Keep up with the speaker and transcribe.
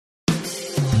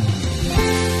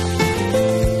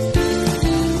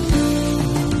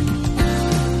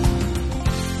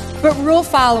But rule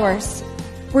followers,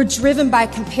 we're driven by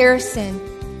comparison.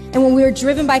 And when we are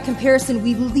driven by comparison,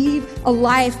 we lead a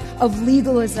life of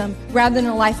legalism rather than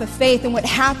a life of faith. And what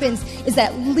happens is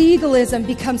that legalism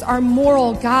becomes our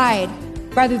moral guide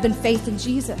rather than faith in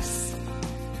Jesus.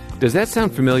 Does that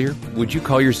sound familiar? Would you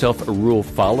call yourself a rule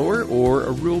follower or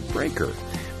a rule breaker?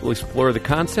 We'll explore the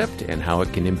concept and how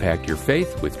it can impact your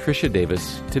faith with Trisha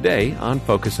Davis today on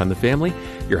Focus on the Family.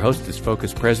 Your host is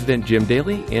Focus President Jim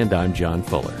Daly, and I'm John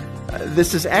Fuller.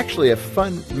 This is actually a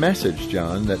fun message,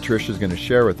 John, that Trish is going to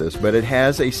share with us, but it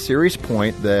has a serious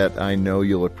point that I know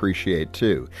you'll appreciate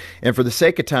too. And for the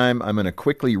sake of time, I'm going to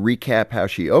quickly recap how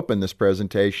she opened this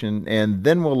presentation, and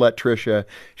then we'll let Trisha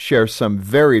share some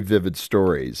very vivid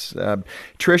stories.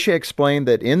 Trisha explained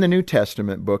that in the New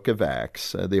Testament book of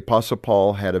Acts, the Apostle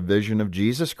Paul had a vision of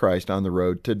Jesus Christ on the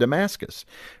road to Damascus,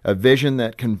 a vision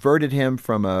that converted him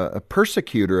from a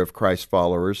persecutor of Christ's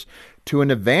followers to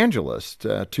an evangelist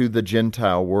to the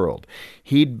Gentile world.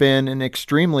 He'd been an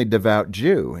extremely devout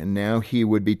Jew, and now he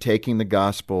would be taking the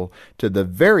gospel to the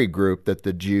very group that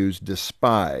the Jews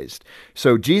despised.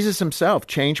 So Jesus himself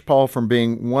changed Paul from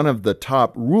being one of the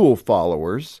top rule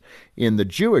followers in the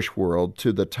Jewish world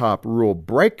to the top rule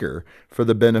breaker for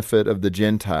the benefit of the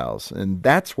Gentiles. And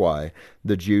that's why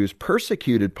the Jews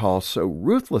persecuted Paul so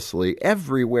ruthlessly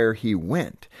everywhere he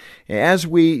went. As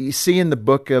we see in the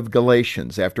book of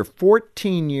Galatians, after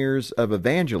 14 years of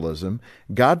evangelism,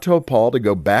 God told Paul to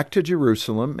go back to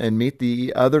Jerusalem and meet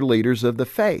the other leaders of the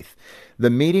faith. The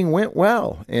meeting went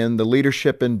well, and the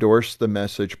leadership endorsed the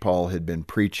message Paul had been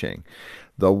preaching.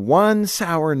 The one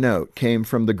sour note came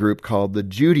from the group called the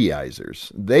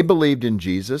Judaizers. They believed in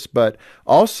Jesus, but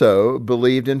also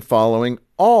believed in following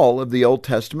all of the Old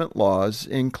Testament laws,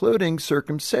 including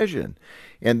circumcision.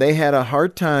 And they had a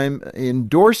hard time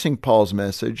endorsing Paul's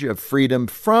message of freedom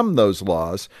from those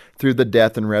laws through the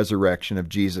death and resurrection of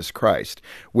Jesus Christ,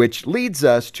 which leads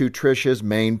us to Trisha's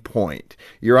main point.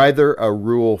 You're either a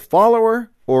rule follower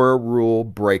or a rule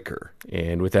breaker.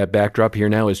 And with that backdrop, here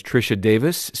now is Trisha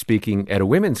Davis speaking at a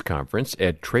women's conference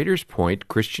at Traders Point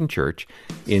Christian Church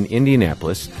in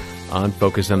Indianapolis on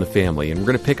Focus on the Family. And we're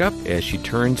going to pick up as she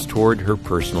turns toward her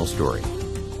personal story.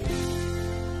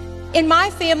 In my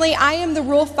family, I am the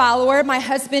rule follower. My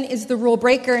husband is the rule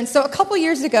breaker. And so a couple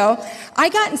years ago, I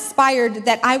got inspired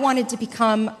that I wanted to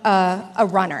become a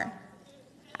runner.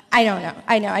 I don't know.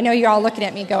 I know you're all looking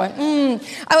at me going, When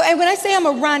I say I'm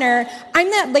a runner, I'm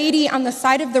that lady on the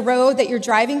side of the road that you're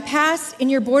driving past,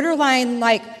 and you're borderline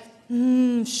like,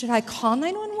 should I call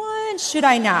 911? Should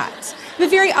I not? I'm a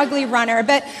very ugly runner,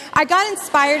 but I got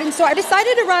inspired, and so I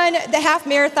decided to run the half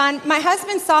marathon. My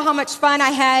husband saw how much fun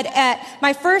I had at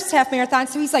my first half marathon,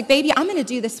 so he's like, baby, I'm going to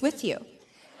do this with you.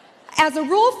 As a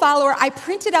rule follower, I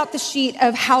printed out the sheet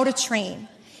of how to train.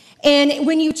 And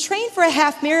when you train for a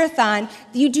half marathon,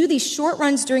 you do these short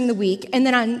runs during the week, and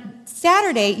then on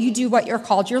Saturday, you do what are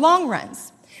called your long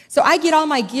runs. So I get all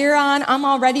my gear on, I'm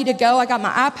all ready to go, I got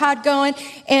my iPod going,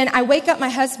 and I wake up my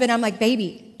husband, I'm like,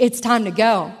 baby, it's time to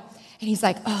go. And he's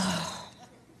like,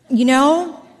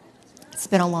 it's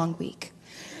been a long week.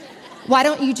 Why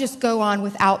don't you just go on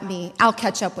without me? I'll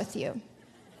catch up with you.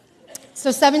 So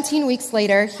 17 weeks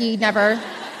later, he never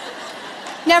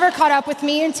caught up with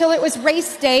me until it was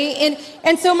race day.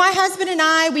 And so my husband and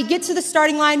I, we get to the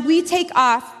starting line, we take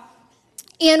off.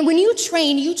 And when you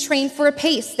train for a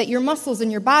pace that your muscles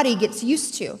and your body gets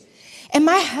used to. And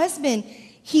my husband,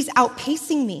 he's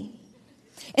outpacing me.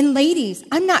 And ladies,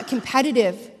 I'm not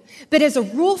competitive, but as a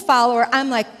rule follower, I'm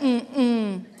like,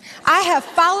 I have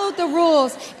followed the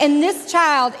rules, and this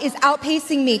child is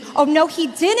outpacing me. Oh, no, he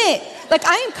didn't. Like,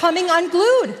 I am coming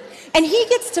unglued. And he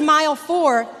gets to mile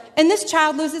 4, and this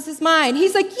child loses his mind.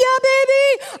 He's like, yeah,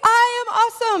 baby, I am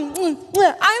awesome.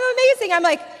 I'm amazing. I'm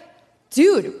like,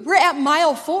 dude, we're at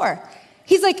mile 4.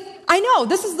 He's like, I know,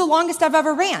 this is the longest I've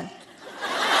ever ran.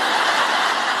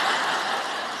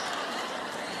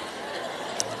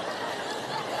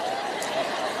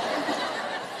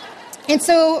 And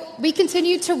so we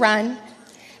continued to run.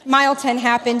 Mile 10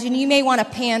 happened, and you may want to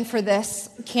pan for this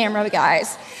camera,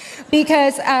 guys,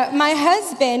 because my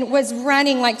husband was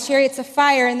running like chariots of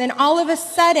fire, and then all of a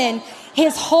sudden,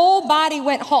 his whole body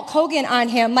went Hulk Hogan on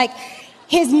him, like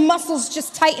his muscles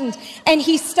just tightened, and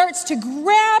he starts to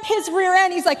grab his rear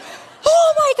end. He's like,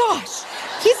 oh my gosh.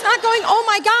 He's not going, oh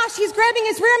my gosh. He's grabbing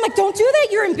his rear. I'm like, don't do that.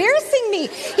 You're embarrassing me.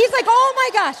 He's like, oh my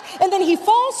gosh. And then he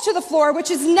falls to the floor, which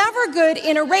is never good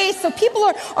in a race. So people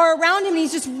are around him and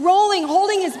he's just rolling,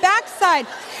 holding his backside.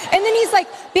 And then he's like,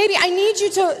 baby,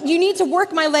 you need to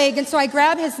work my leg. And so I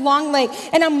grab his long leg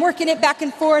and I'm working it back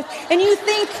and forth. And you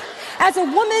think, as a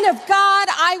woman of God,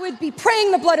 I would be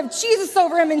praying the blood of Jesus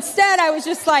over him. Instead, I was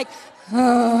just like,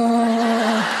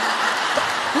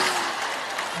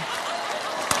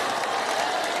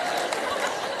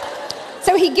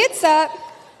 So he gets up,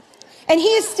 and he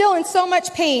is still in so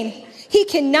much pain, he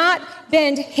cannot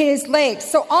bend his legs.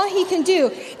 So all he can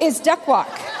do is duck walk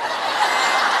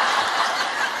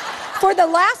for the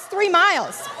last 3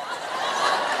 miles.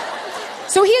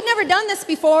 So he had never done this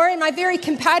before, and my very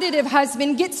competitive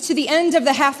husband gets to the end of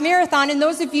the half marathon, and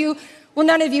those of you, well,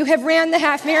 none of you have ran the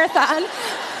half marathon.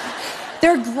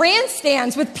 They're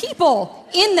grandstands with people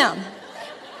in them.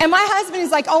 And my husband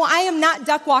is like, oh, I am not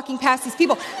duck walking past these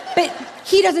people. But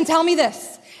he doesn't tell me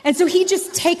this. And so he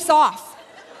just takes off.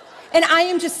 And I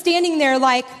am just standing there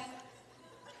like,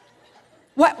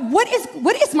 what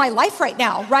is my life right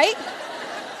now, right?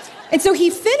 And so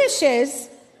he finishes,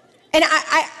 and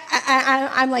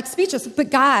I'm like speechless.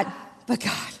 But God,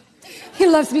 he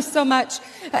loves me so much.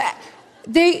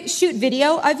 They shoot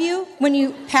video of you when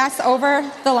you pass over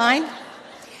the line.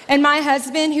 And my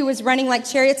husband, who was running like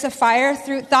chariots of fire,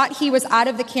 thought he was out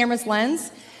of the camera's lens.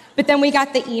 But then we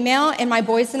got the email, and my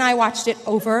boys and I watched it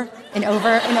over and over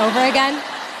and over again.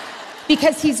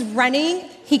 Because he's running,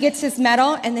 he gets his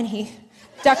medal, and then he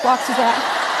duck walks his way.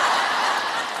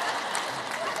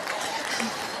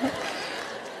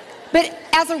 But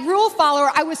as a rule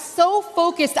follower, I was so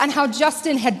focused on how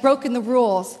Justin had broken the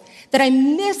rules that I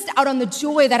missed out on the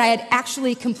joy that I had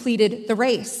actually completed the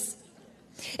race.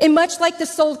 And much like the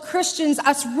soul Christians,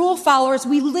 us rule followers,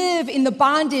 we live in the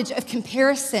bondage of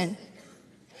comparison.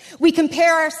 We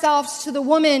compare ourselves to the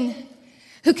woman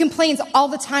who complains all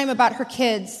the time about her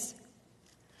kids,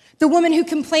 the woman who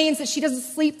complains that she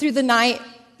doesn't sleep through the night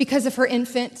because of her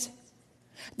infant,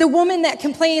 the woman that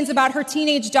complains about her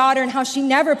teenage daughter and how she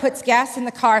never puts gas in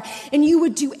the car. And you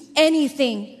would do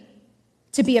anything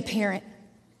to be a parent.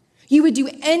 You would do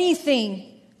anything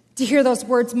to hear those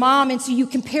words, Mom, and so you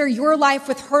compare your life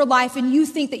with her life, and you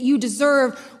think that you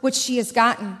deserve what she has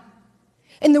gotten.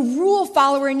 And the rule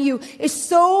follower in you is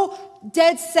so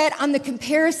dead set on the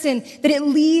comparison that it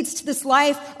leads to this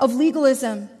life of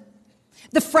legalism.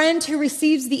 The friend who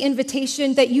receives the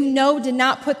invitation that you know did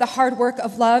not put the hard work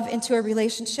of love into a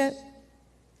relationship.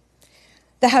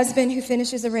 The husband who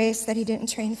finishes a race that he didn't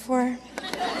train for.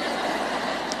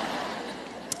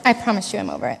 I promise you I'm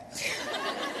over it.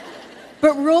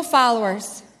 But rule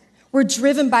followers, we're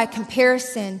driven by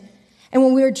comparison. And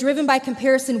when we are driven by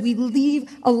comparison, we lead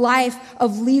a life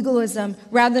of legalism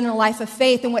rather than a life of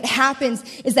faith. And what happens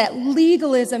is that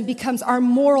legalism becomes our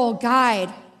moral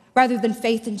guide rather than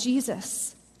faith in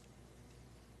Jesus.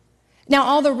 Now,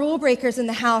 all the rule breakers in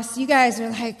the house, you guys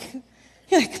are like,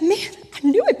 man, I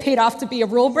knew it paid off to be a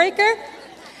rule breaker.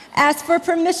 Ask for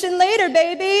permission later,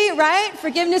 baby, right?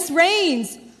 Forgiveness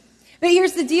reigns. But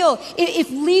here's the deal. If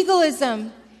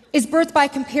legalism is birthed by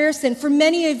comparison, for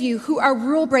many of you who are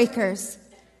rule breakers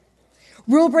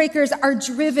are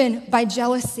driven by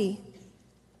jealousy.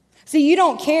 So you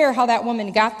don't care how that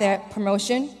woman got that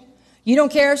promotion. You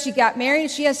don't care if she got married.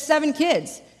 She has 7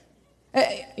 kids.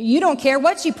 You don't care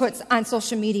what she puts on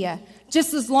social media,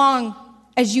 just as long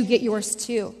as you get yours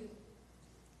too.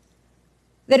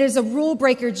 That as a rule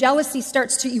breaker, jealousy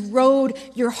starts to erode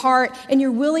your heart, and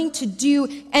you're willing to do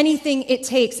anything it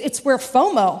takes. It's where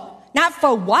FOMO, not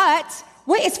for what?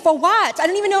 Wait, it's for what? I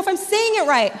don't even know if I'm saying it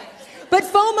right. But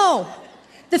FOMO,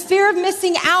 the fear of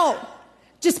missing out,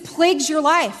 just plagues your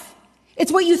life.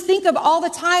 It's what you think of all the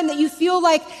time, that you feel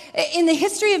like in the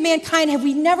history of mankind, have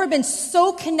we never been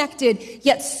so connected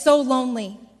yet so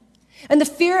lonely? And the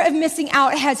fear of missing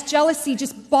out has jealousy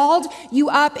just balled you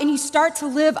up, and you start to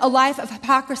live a life of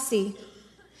hypocrisy.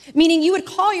 Meaning you would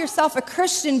call yourself a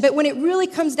Christian, but when it really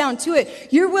comes down to it,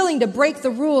 you're willing to break the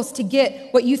rules to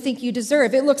get what you think you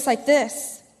deserve. It looks like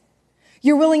this.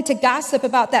 You're willing to gossip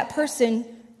about that person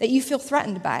that you feel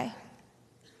threatened by.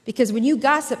 Because when you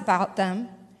gossip about them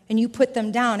and you put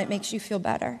them down, it makes you feel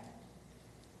better.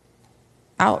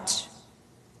 Ouch.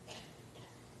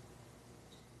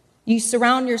 You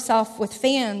surround yourself with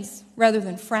fans rather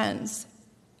than friends.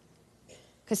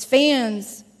 Because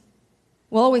fans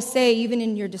will always say, even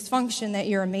in your dysfunction, that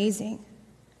you're amazing.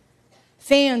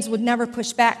 Fans would never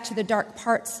push back to the dark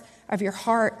parts of your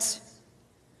heart,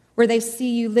 where they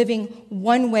see you living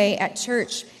one way at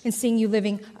church and seeing you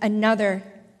living another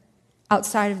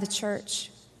outside of the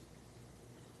church.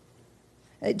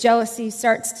 Jealousy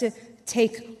starts to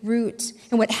take root.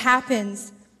 And what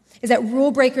happens is that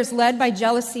rule breakers led by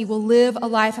jealousy will live a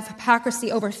life of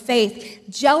hypocrisy over faith.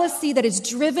 Jealousy that is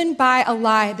driven by a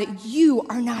lie that you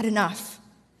are not enough.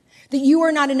 That you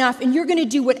are not enough, and you're going to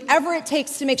do whatever it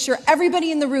takes to make sure everybody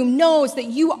in the room knows that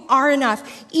you are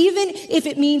enough, even if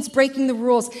it means breaking the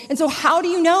rules. And so how do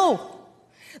you know?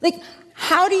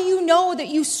 How do you know that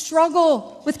you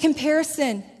struggle with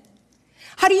comparison?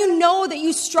 How do you know that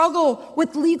you struggle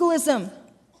with legalism?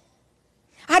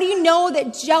 How do you know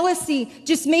that jealousy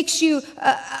just makes you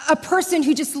a person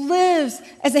who just lives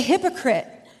as a hypocrite?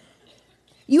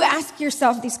 You ask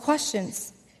yourself these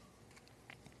questions.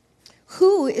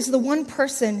 Who is the one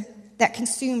person that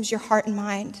consumes your heart and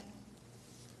mind?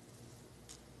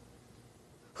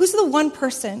 Who's the one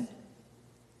person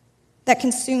that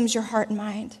consumes your heart and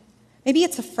mind? Maybe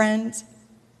it's a friend.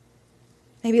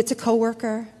 Maybe it's a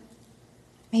coworker.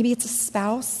 Maybe it's a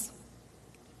spouse.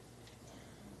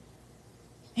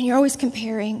 And you're always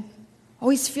comparing,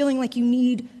 always feeling like you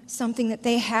need something that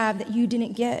they have that you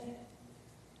didn't get.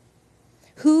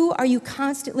 Who are you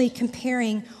constantly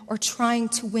comparing or trying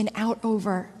to win out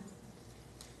over?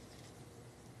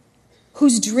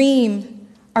 Whose dream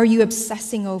are you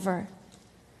obsessing over?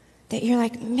 That you're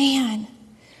like, man,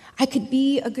 I could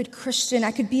be a good Christian.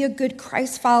 I could be a good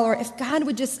Christ follower if God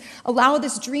would just allow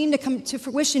this dream to come to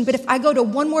fruition. But if I go to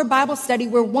one more Bible study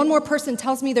where one more person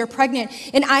tells me they're pregnant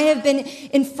and I have been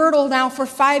infertile now for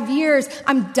 5 years,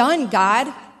 I'm done,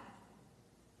 God.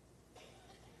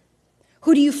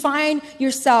 Who do you find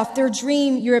yourself, their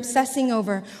dream you're obsessing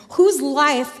over? Whose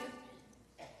life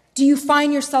do you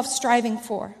find yourself striving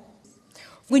for?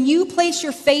 When you place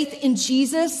your faith in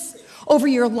Jesus over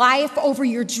your life, over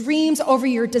your dreams, over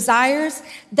your desires,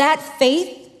 that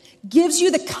faith gives you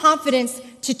the confidence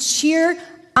to cheer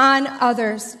on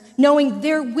others, knowing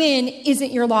their win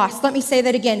isn't your loss. Let me say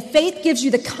that again. Faith gives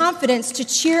you the confidence to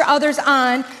cheer others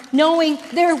on, knowing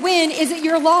their win isn't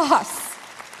your loss.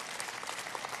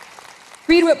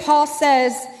 Read what Paul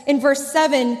says in verse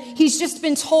 7. He's just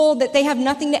been told that they have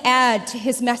nothing to add to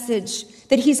his message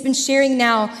that he's been sharing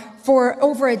now for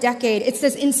over a decade. It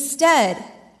says, instead,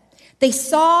 they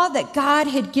saw that God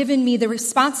had given me the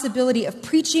responsibility of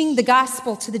preaching the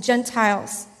gospel to the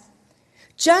Gentiles,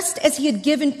 just as he had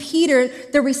given Peter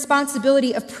the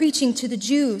responsibility of preaching to the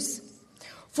Jews.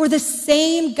 For the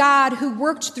same God who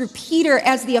worked through Peter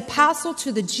as the apostle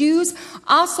to the Jews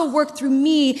also worked through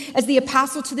me as the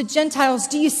apostle to the Gentiles.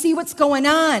 Do you see what's going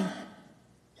on?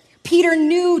 Peter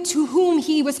knew to whom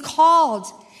he was called,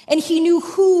 and he knew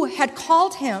who had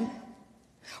called him.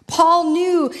 Paul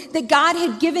knew that God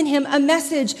had given him a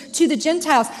message to the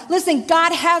Gentiles. Listen,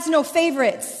 God has no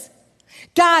favorites.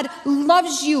 God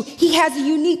loves you. He has a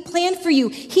unique plan for you.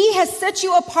 He has set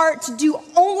you apart to do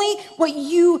only what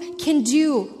you can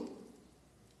do.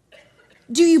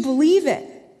 Do you believe it?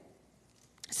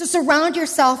 So surround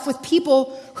yourself with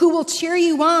people who will cheer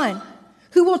you on,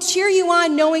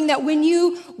 knowing that when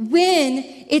you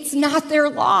win, it's not their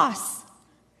loss.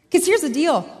 Because here's the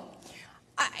deal.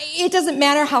 It doesn't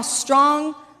matter how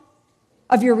strong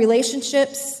of your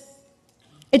relationships.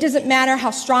 It doesn't matter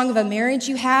how strong of a marriage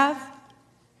you have.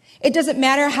 It doesn't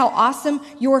matter how awesome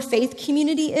your faith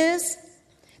community is.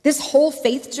 This whole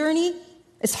faith journey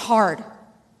is hard.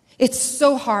 It's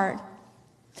so hard.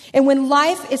 And when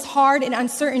life is hard and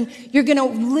uncertain, you're going to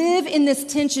live in this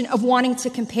tension of wanting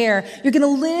to compare. You're going to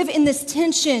live in this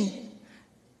tension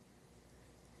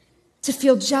to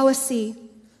feel jealousy.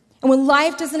 And when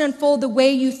life doesn't unfold the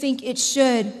way you think it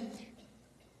should,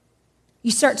 you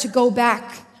start to go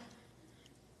back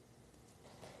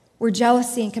where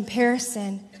jealousy and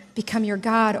comparison become your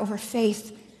God over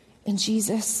faith in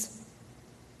Jesus.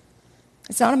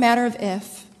 It's not a matter of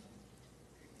if.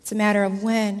 It's a matter of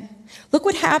when. Look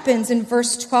what happens in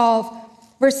verses 12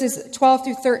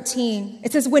 through 13.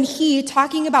 It says, when he,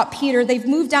 talking about Peter, they've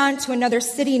moved on to another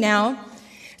city now.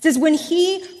 It says, when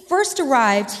he first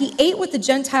arrived, he ate with the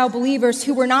Gentile believers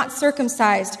who were not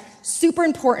circumcised. Super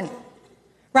important,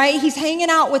 right? He's hanging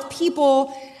out with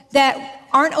people that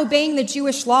aren't obeying the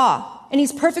Jewish law, and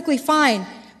he's perfectly fine.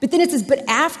 But then it says, but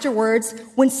afterwards,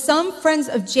 when some friends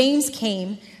of James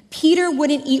came, Peter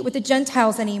wouldn't eat with the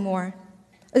Gentiles anymore.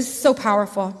 This is so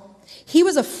powerful. He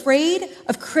was afraid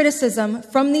of criticism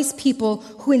from these people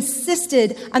who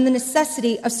insisted on the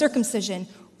necessity of circumcision,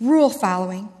 rule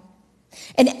following.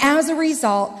 And as a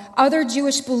result, other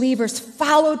Jewish believers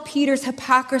followed Peter's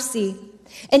hypocrisy.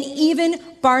 And even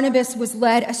Barnabas was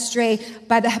led astray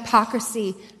by the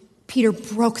hypocrisy. Peter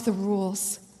broke the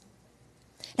rules.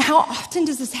 Now, how often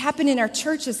does this happen in our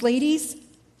churches, ladies?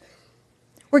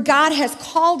 where God has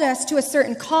called us to a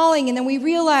certain calling, and then we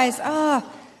realize, well,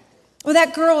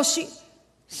 that girl,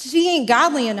 she ain't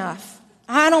godly enough.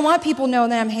 I don't want people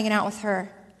knowing that I'm hanging out with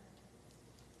her.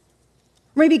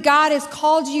 Maybe God has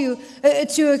called you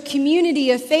to a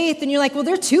community of faith, and you're like, well,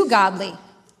 they're too godly.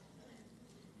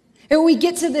 And we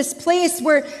get to this place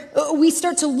where we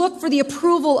start to look for the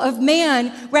approval of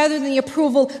man rather than the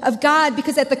approval of God,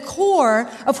 because at the core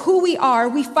of who we are,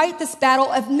 we fight this battle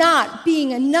of not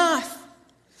being enough.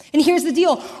 And here's the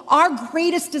deal. Our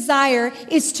greatest desire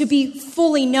is to be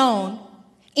fully known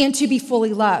and to be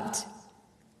fully loved.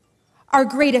 Our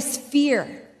greatest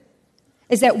fear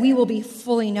is that we will be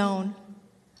fully known,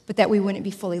 but that we wouldn't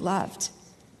be fully loved.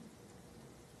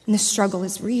 And the struggle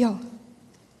is real.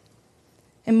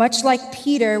 And much like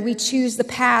Peter, we choose the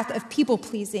path of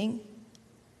people-pleasing.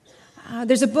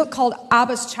 There's a book called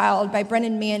Abba's Child by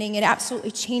Brennan Manning. It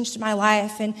absolutely changed my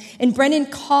life. And Brennan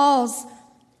calls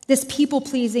this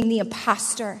people-pleasing the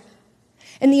imposter.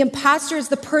 And the imposter is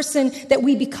the person that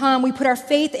we become. We put our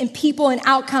faith in people and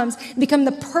outcomes and become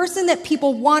the person that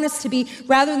people want us to be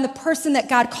rather than the person that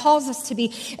God calls us to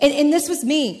be. And this was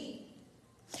me.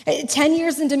 10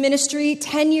 years into ministry,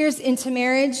 10 years into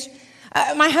marriage.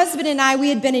 My husband and I, we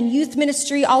had been in youth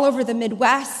ministry all over the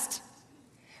Midwest.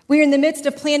 We were in the midst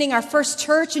of planning our first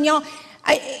church. And y'all,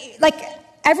 like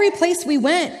every place we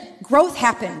went, growth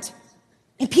happened.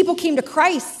 And people came to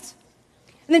Christ.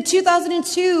 And in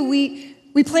 2002,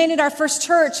 we planted our first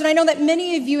church. And I know that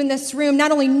many of you in this room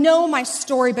not only know my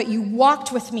story, but you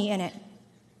walked with me in it.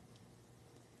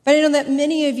 But I know that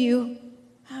many of you,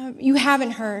 you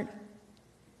haven't heard.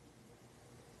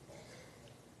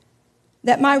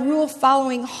 That my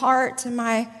rule-following heart and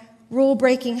my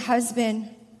rule-breaking husband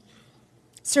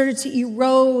started to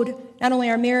erode not only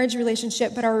our marriage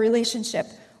relationship, but our relationship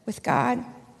with God.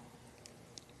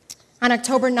 On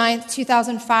October 9th,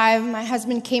 2005, my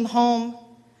husband came home.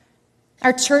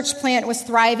 Our church plant was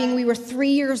thriving. We were 3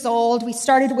 years old. We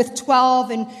started with 12,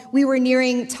 and we were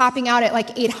topping out at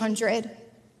like 800.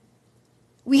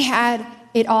 We had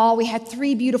it all. We had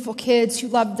 3 beautiful kids who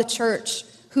loved the church,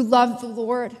 who loved the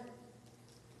Lord.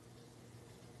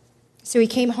 So he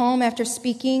came home after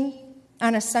speaking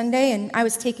on a Sunday, and I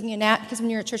was taking a nap because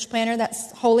when you're a church planter,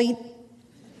 that's holy.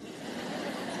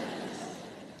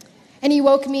 And he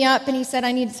woke me up and he said,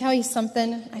 I need to tell you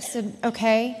something. I said,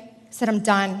 okay. He said, I'm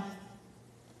done. I'm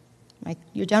like,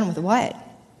 you're done with what?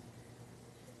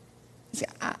 He said,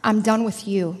 I'm done with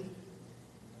you.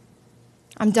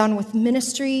 I'm done with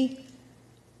ministry.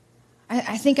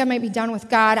 I think I might be done with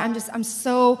God. I'm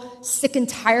so sick and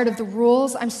tired of the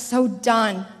rules. I'm so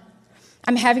done.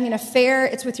 I'm having an affair.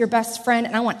 It's with your best friend,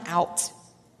 and I want out.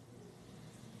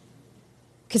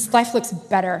 Because life looks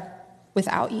better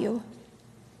without you.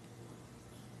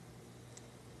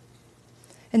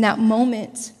 In that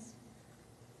moment,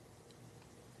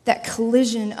 that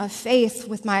collision of faith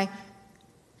with my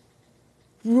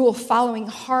rule-following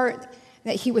heart,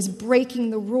 that he was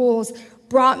breaking the rules,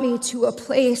 brought me to a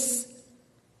place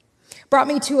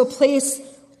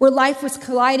where life was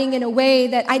colliding in a way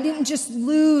that I didn't just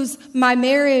lose my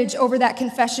marriage over that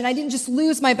confession. I didn't just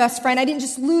lose my best friend. I didn't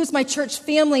just lose my church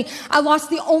family. I lost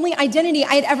the only identity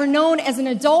I had ever known as an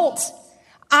adult.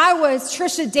 I was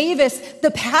Trisha Davis, the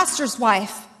pastor's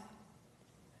wife.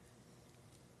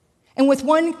 And with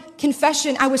one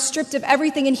confession, I was stripped of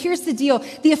everything. And here's the deal.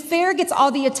 The affair gets all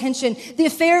the attention. The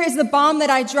affair is the bomb that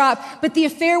I dropped. But the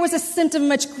affair was a symptom of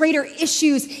much greater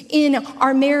issues in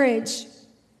our marriage.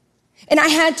 And I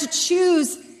had to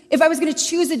choose if I was going to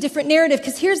choose a different narrative.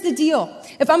 Because here's the deal.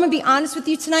 If I'm going to be honest with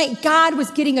you tonight, God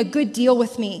was getting a good deal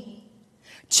with me.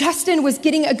 Justin was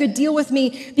getting a good deal with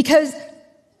me because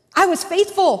I was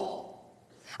faithful.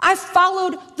 I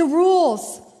followed the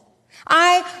rules.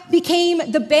 I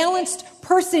became the balanced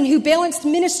person who balanced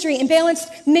ministry and balanced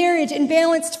marriage and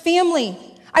balanced family.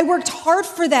 I worked hard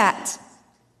for that.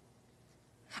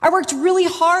 I worked really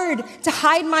hard to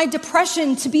hide my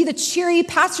depression, to be the cheery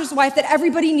pastor's wife that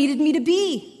everybody needed me to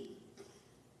be.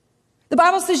 The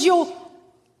Bible says you'll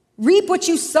reap what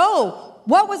you sow.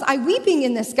 What was I reaping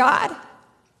in this, God?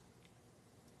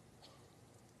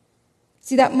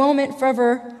 See, that moment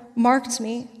forever marked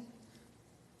me.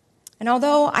 And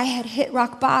although I had hit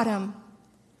rock bottom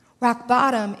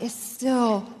is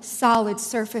still solid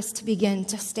surface to begin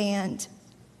to stand.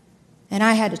 And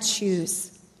I had to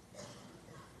choose.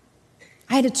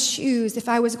 I had to choose if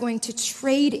I was going to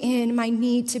trade in my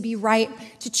need to be right,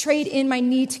 to trade in my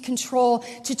need to control,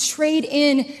 to trade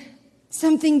in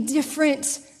something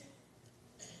different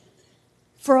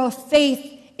for a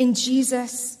faith in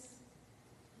Jesus.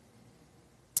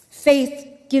 Faith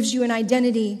gives you an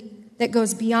identity that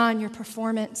goes beyond your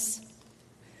performance.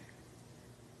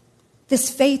 This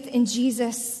faith in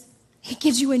Jesus, it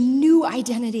gives you a new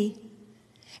identity.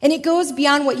 And it goes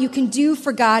beyond what you can do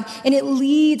for God, and it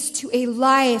leads to a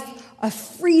life of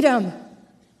freedom.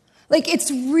 Like,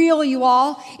 it's real, you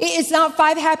all. It's not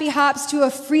 5 happy hops to a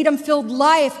freedom-filled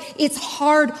life. It's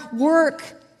hard work.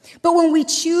 But when we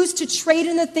choose to trade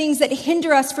in the things that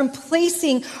hinder us from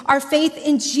placing our faith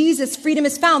in Jesus, freedom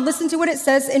is found. Listen to what it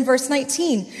says in verse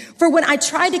 19. For when I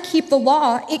tried to keep the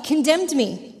law, it condemned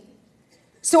me.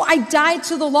 So I died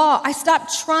to the law. I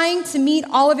stopped trying to meet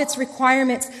all of its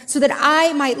requirements so that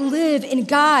I might live in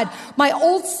God. My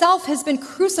old self has been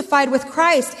crucified with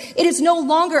Christ. It is no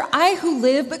longer I who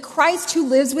live, but Christ who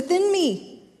lives within me.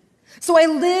 So I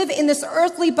live in this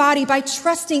earthly body by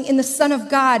trusting in the Son of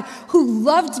God who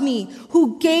loved me,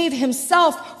 who gave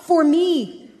himself for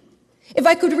me. If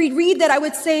I could reread that, I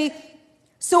would say,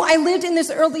 so I lived in this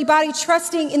earthly body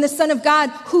trusting in the Son of God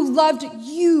who loved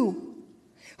you,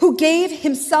 who gave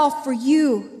himself for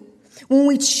you. When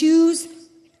we choose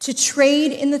to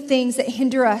trade in the things that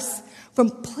hinder us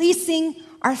from placing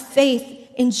our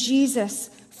faith in Jesus,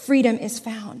 freedom is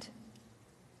found.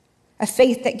 A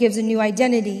faith that gives a new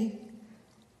identity.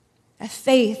 A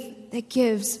faith that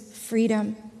gives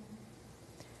freedom.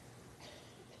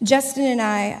 Justin and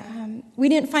I, we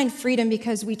didn't find freedom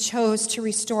because we chose to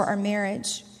restore our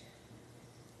marriage.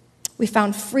 We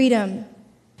found freedom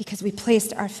because we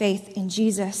placed our faith in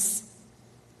Jesus.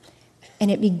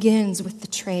 And it begins with the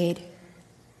trade.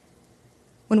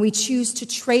 When we choose to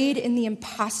trade in the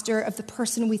imposter of the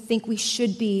person we think we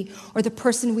should be or the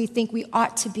person we think we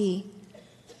ought to be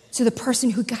to the person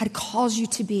who God calls you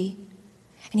to be.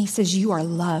 And he says, you are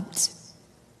loved.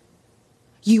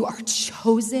 You are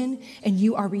chosen and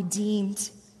you are redeemed.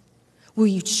 Will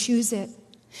you choose it?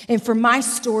 And for my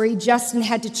story, Justin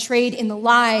had to trade in the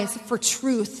lies for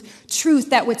truth. Truth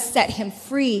that would set him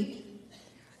free.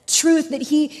 Truth that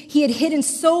he had hidden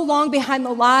so long behind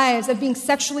the lies of being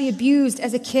sexually abused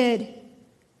as a kid.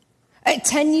 A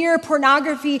 10-year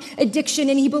pornography addiction,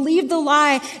 and he believed the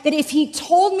lie that if he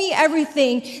told me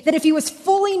everything, that if he was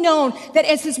fully known, that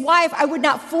as his wife, I would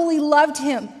not fully love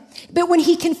him. But when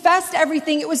he confessed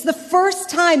everything, it was the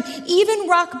first time, even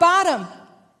rock bottom,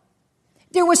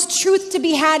 there was truth to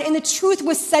be had, and the truth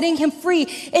was setting him free.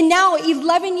 And now,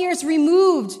 11 years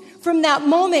removed from that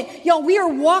moment, y'all, we are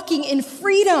walking in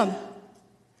freedom.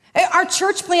 Our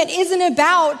church plant isn't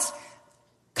about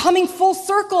coming full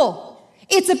circle.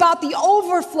 It's about the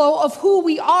overflow of who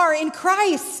we are in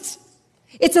Christ.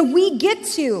 It's a we get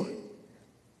to.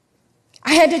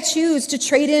 I had to choose to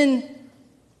trade in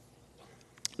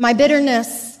my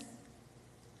bitterness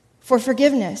for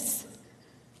forgiveness.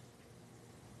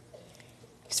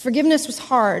 Because forgiveness was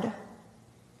hard.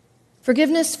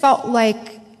 Forgiveness felt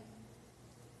like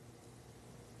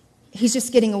he's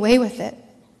just getting away with it.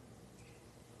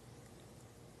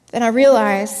 Then I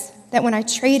realized that when I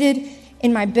traded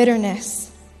in my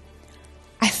bitterness,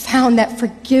 I found that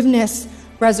forgiveness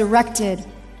resurrected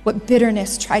what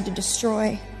bitterness tried to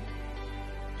destroy.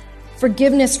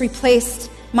 Forgiveness replaced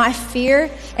my fear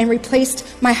and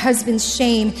replaced my husband's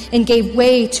shame and gave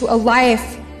way to a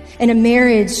life and a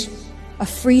marriage of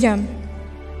freedom.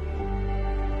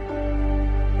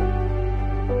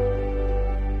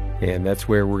 And that's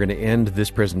where we're going to end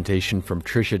this presentation from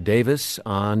Trisha Davis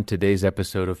on today's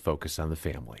episode of Focus on the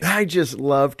Family. I just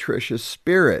love Trisha's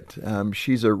spirit.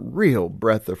 She's a real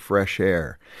breath of fresh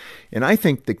air. And I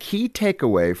think the key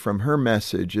takeaway from her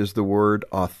message is the word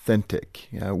authentic.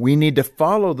 We need to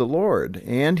follow the Lord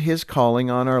and his calling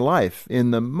on our life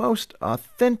in the most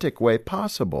authentic way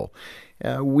possible.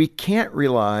 We can't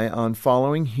rely on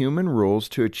following human rules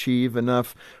to achieve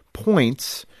enough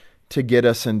points to get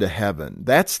us into heaven.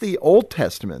 That's the Old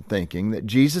Testament thinking that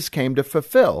Jesus came to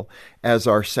fulfill as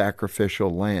our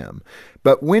sacrificial lamb.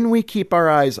 But when we keep our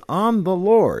eyes on the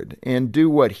Lord and do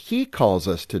what he calls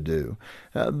us to do,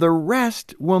 the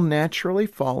rest will naturally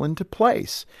fall into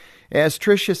place. As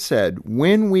Trisha said,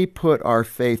 when we put our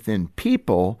faith in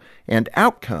people and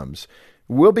outcomes,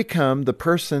 we'll become the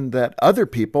person that other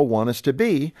people want us to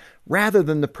be rather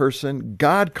than the person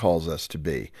God calls us to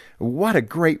be. What a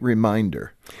great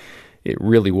reminder. It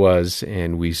really was,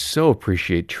 and we so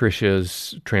appreciate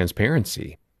Trisha's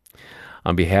transparency.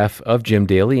 On behalf of Jim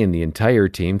Daly and the entire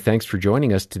team, thanks for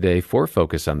joining us today for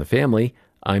Focus on the Family.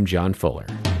 I'm John Fuller.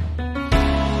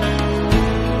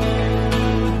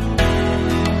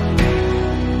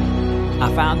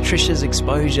 I found Trisha's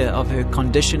exposure of her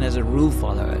condition as a rule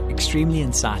follower extremely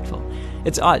insightful.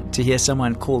 It's odd to hear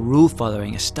someone call rule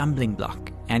following a stumbling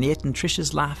block, and yet in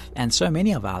Trisha's life, and so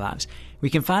many of our lives, we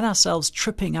can find ourselves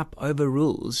tripping up over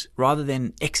rules rather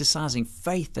than exercising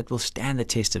faith that will stand the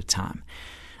test of time.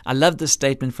 I love this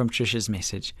statement from Trisha's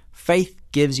message. Faith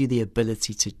gives you the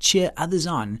ability to cheer others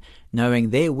on, knowing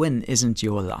their win isn't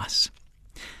your loss.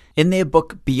 In their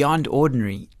book, Beyond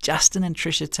Ordinary, Justin and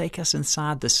Trisha take us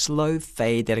inside the slow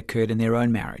fade that occurred in their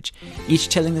own marriage, each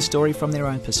telling the story from their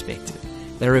own perspective.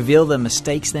 They reveal the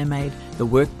mistakes they made, the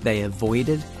work they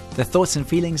avoided, the thoughts and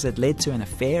feelings that led to an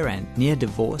affair and near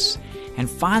divorce, and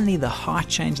finally the heart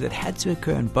change that had to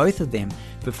occur in both of them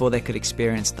before they could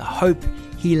experience the hope,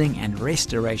 healing, and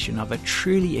restoration of a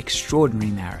truly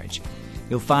extraordinary marriage.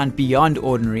 You'll find Beyond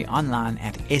Ordinary online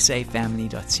at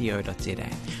safamily.co.za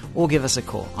or give us a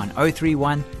call on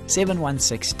 031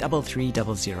 716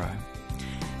 3300.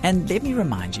 And let me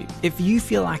remind you, if you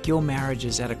feel like your marriage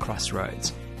is at a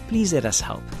crossroads, please let us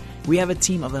help. We have a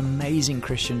team of amazing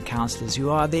Christian counselors who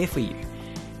are there for you.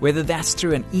 Whether that's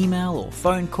through an email or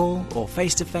phone call or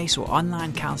face-to-face or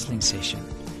online counseling session,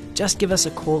 just give us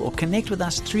a call or connect with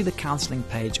us through the counseling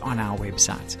page on our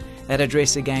website. That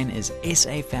address again is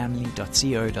safamily.co.za.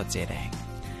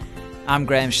 I'm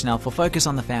Graham Schnell for Focus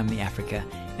on the Family Africa,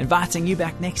 inviting you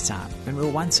back next time when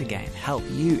we'll once again help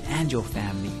you and your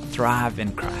family thrive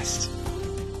in Christ.